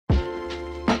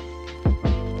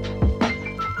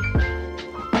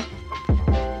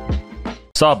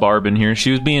Saw Barb in here. She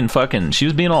was being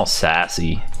all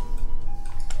sassy.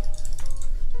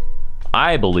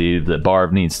 I believe that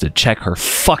Barb needs to check her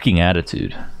fucking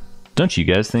attitude. Don't you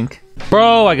guys think?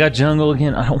 Bro, I got jungle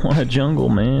again. I don't want a jungle,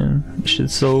 man. This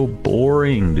shit's so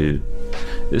boring, dude.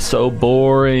 It's so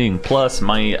boring. Plus,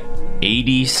 my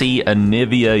ADC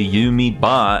Anivia Yumi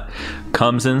bot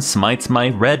comes and smites my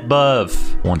red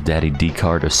buff. I want Daddy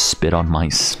D-Car to spit on my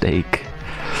steak.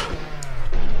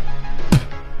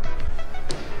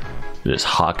 Just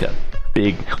hock a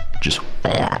big, just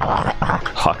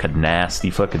hock a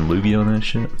nasty fucking loogie on that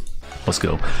shit. Let's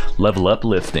go. Level up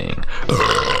lifting.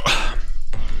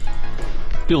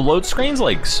 Dude, load screen's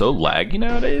like so laggy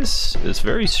nowadays. It's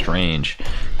very strange.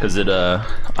 Cause it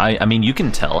I mean you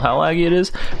can tell how laggy it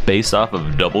is based off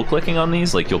of double clicking on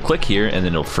these. Like you'll click here and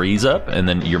then it'll freeze up and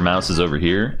then your mouse is over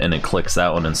here and it clicks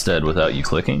that one instead without you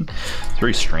clicking. It's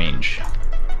very strange.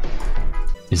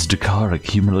 Is Dakar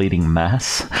accumulating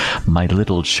mass? My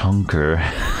little chunker.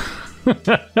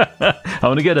 I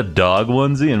want to get a dog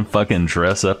onesie and fucking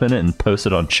dress up in it and post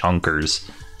it on Chunkers.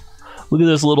 Look at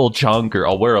this little chunker.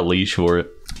 I'll wear a leash for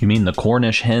it. You mean the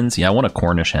Cornish hens? Yeah, I want a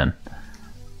Cornish hen.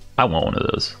 I want one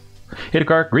of those. Hey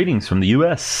Dakar, greetings from the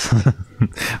US.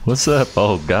 What's up?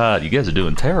 Oh god, you guys are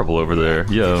doing terrible over there.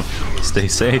 Yo, stay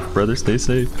safe, brother, stay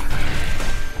safe.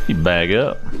 You bag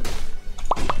up.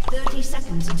 30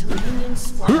 seconds until minions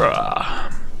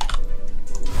spawn.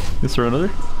 Is there another?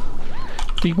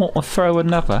 Do you want to throw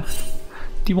another?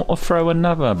 Do you want to throw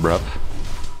another, bruv?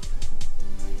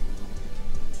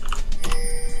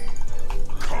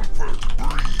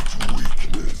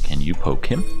 Can you poke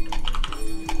him?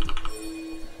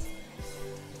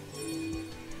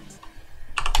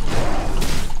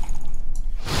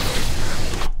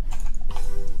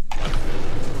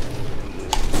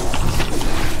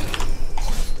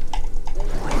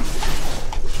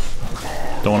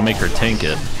 Don't want to make her tank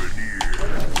it.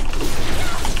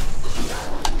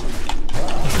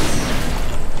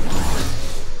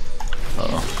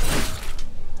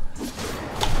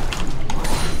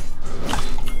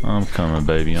 I'm coming,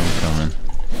 baby, I'm coming.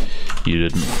 You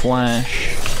didn't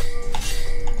flash.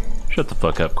 Shut the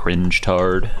fuck up, cringe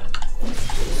tard.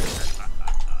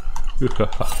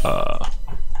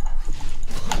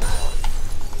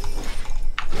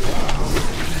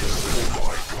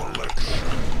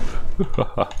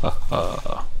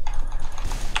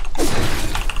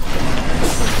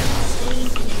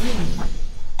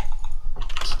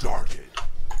 Started.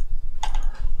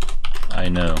 I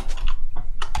know.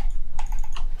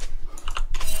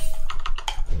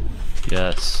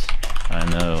 Yes, I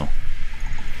know.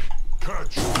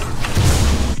 Catch.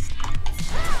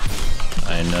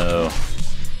 I know.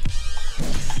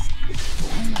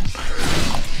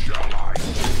 Shall I?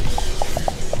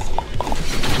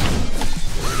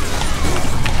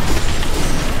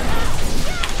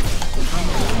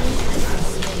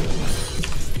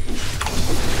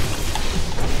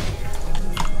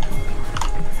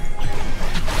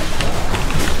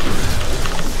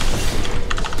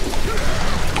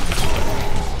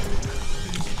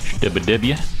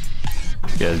 Dibba-dibya.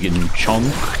 This guy's getting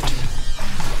chunked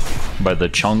by the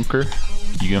chunker.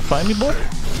 You gonna find me, boy?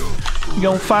 You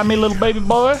gonna find me, little baby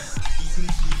boy?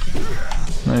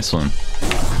 Nice one.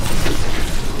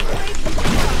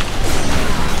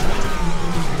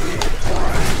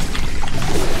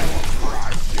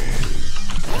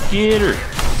 Get her.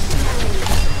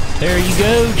 There you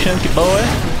go, chunky boy.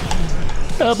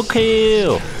 Double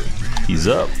kill. He's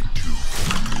up.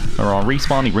 Or on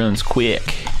respawn, he runs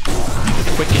quick.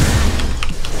 Quicken.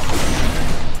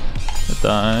 That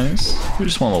dies. We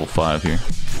just want level 5 here.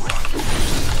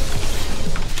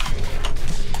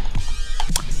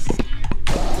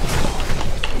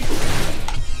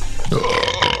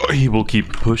 He will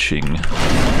keep pushing.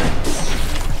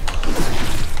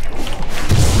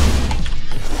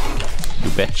 You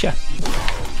betcha.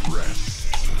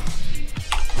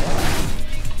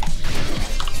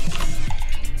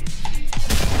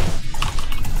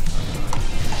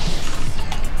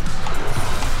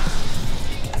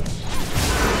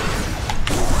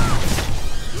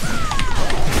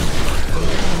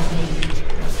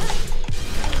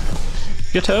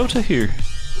 Get out of here.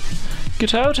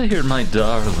 Get out of here, my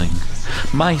darling.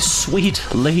 My sweet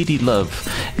lady love.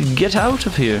 Get out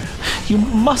of here. You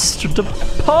must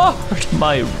depart,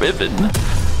 my ribbon.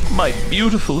 My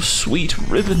beautiful, sweet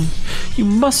ribbon. You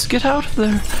must get out of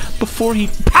there before he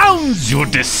pounds you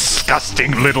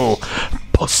disgusting little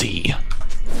pussy.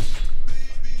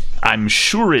 I'm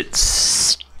sure it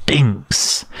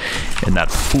stinks in that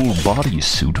full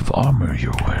bodysuit of armor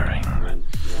you're wearing.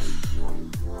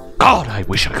 God, I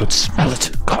wish I could smell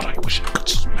it. God, I wish I could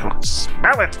smell it.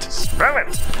 Smell it. Smell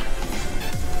it.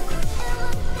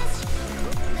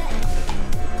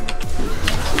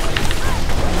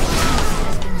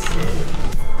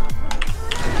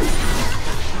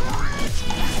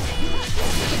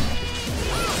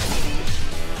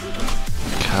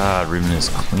 God, Riven is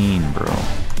clean, bro.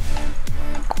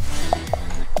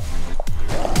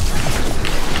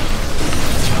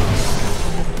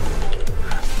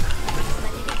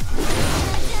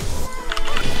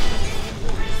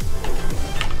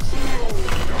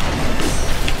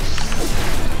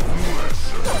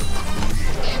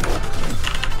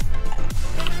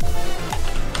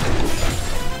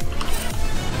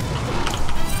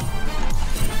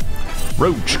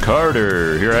 Roach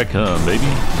Carter, here I come, baby.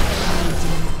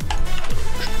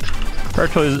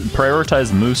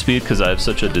 Prioritize move speed because I have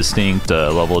such a distinct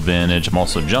level advantage. I'm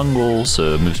also jungle,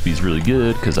 so move speed is really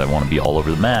good because I want to be all over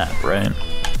the map, right?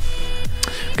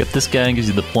 Got this guy, gives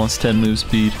you the plus 10 move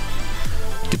speed.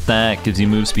 Get that, gives you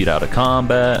move speed out of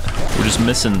combat. We're just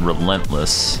missing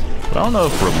Relentless. But I don't know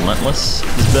if Relentless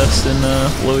is best in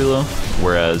Loilo.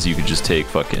 Whereas you could just take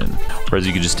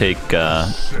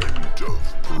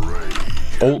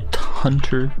Ult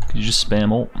Hunter. You just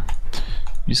spam ult.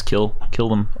 You just kill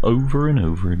them over and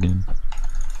over again.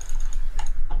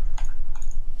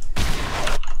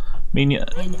 I mean, yeah,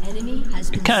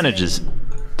 it kind of just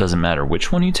doesn't matter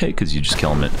which one you take because you just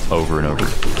kill them over and over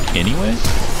anyway.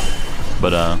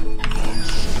 But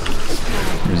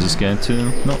there's this guy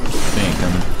too. Nope, they ain't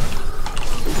coming.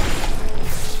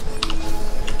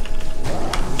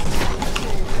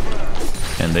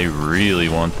 And they really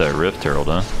want that Rift Herald,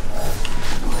 huh?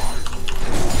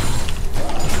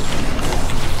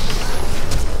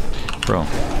 Bro.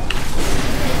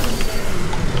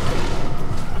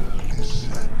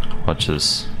 Watch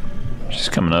this. She's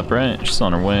coming up, right? She's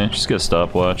on her way. She's got a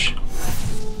stopwatch.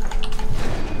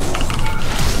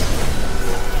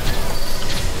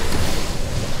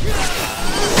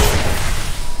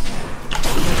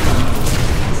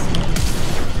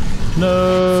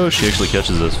 No, she actually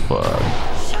catches us. Fuck.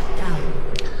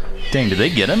 Dang, did they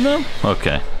get him though?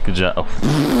 Okay, good job.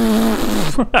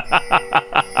 Oh.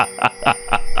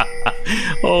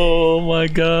 Oh my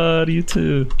god, you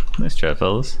too. Nice try,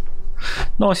 fellas.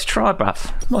 Nice try,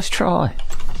 bruv. Nice try.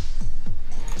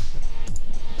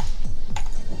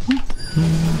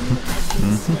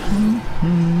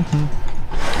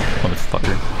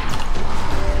 Motherfucker.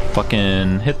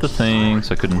 Fucking hit the thing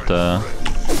so I couldn't,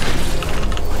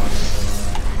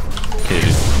 okay,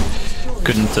 dude.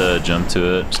 Couldn't jump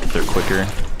to it, just get there quicker.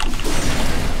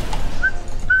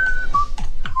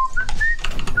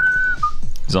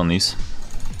 He's on these.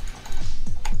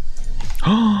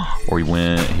 Or he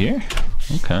went here?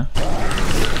 Okay.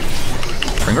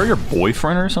 Rengar your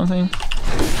boyfriend or something?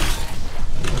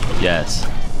 Yes.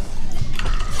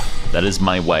 That is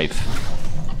my wife.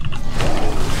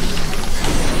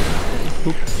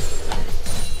 Oop.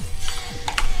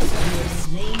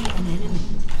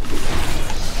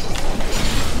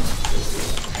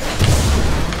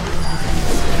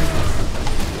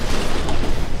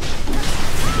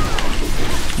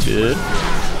 Good.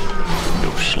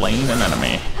 You've slain an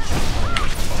enemy.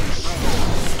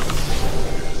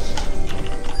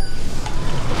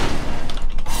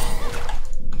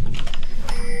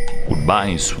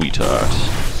 Goodbye, sweetheart.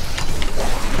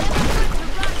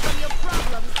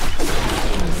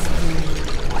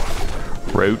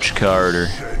 Roach Carter.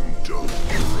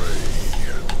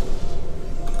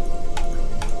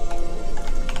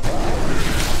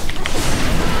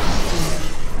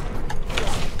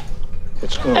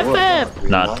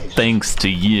 Not thanks to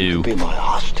you. Be my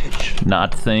hostage.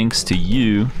 Not thanks to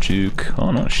you, Juke.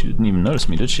 Oh no, she didn't even notice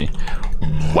me, did she?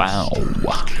 Wow.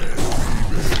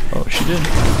 Oh, she did.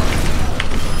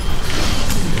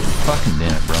 Fucking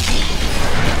damn it, bro.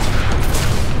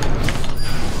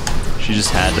 She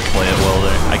just had to play it well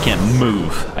there. I can't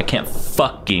move. I can't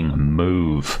fucking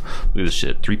move. Look at this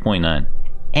shit. 3.9.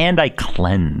 And I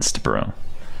cleansed, bro.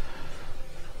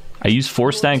 I used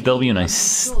 4-stack W and I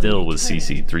still was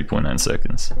CC'd 3.9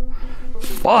 seconds.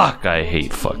 Fuck, I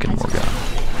hate fucking Morgana.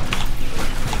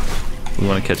 We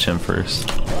want to catch him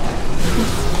first.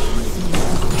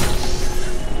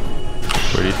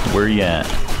 Where you at?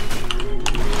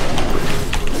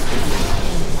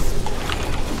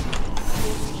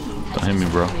 Don't hit me,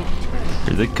 bro.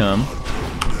 Here they come.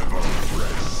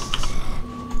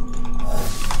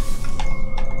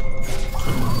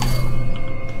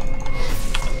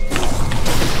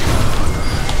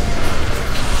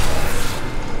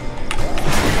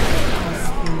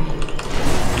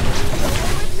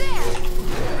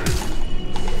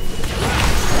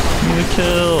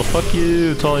 kill. Fuck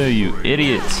you, Talia, you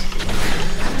idiots.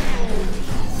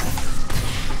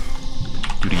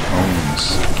 Duty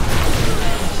owns.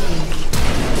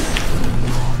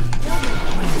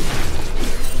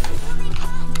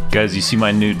 Guys, you see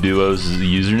my new duos as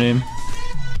the username?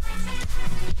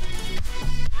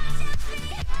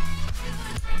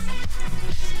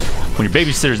 When your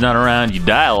babysitter's not around, you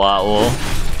die a lot, lol.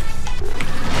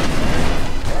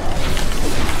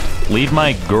 Leave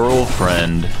my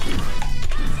girlfriend,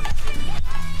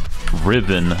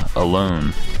 Riven,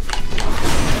 alone.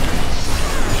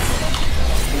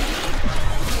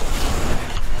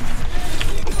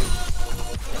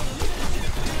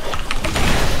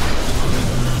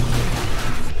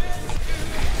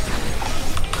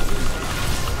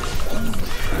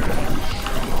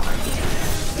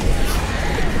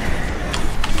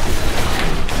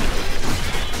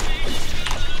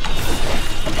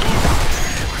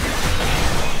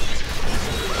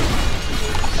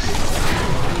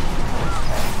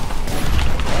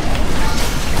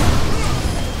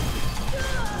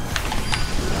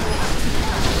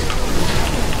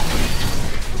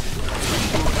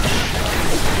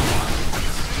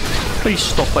 Please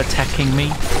stop attacking me.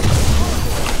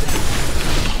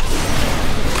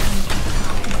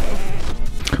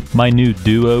 My new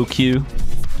duo queue.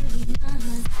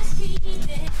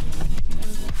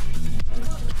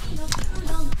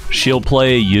 She'll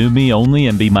play Yumi only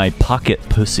and be my pocket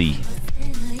pussy.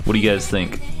 What do you guys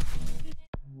think?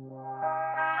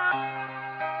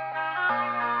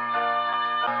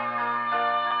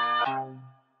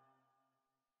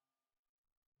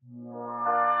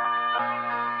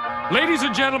 Ladies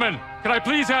and gentlemen, can I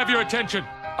please have your attention?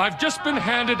 I've just been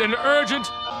handed an urgent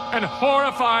and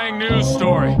horrifying news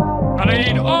story. And I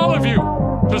need all of you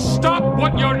to stop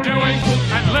what you're doing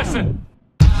and listen.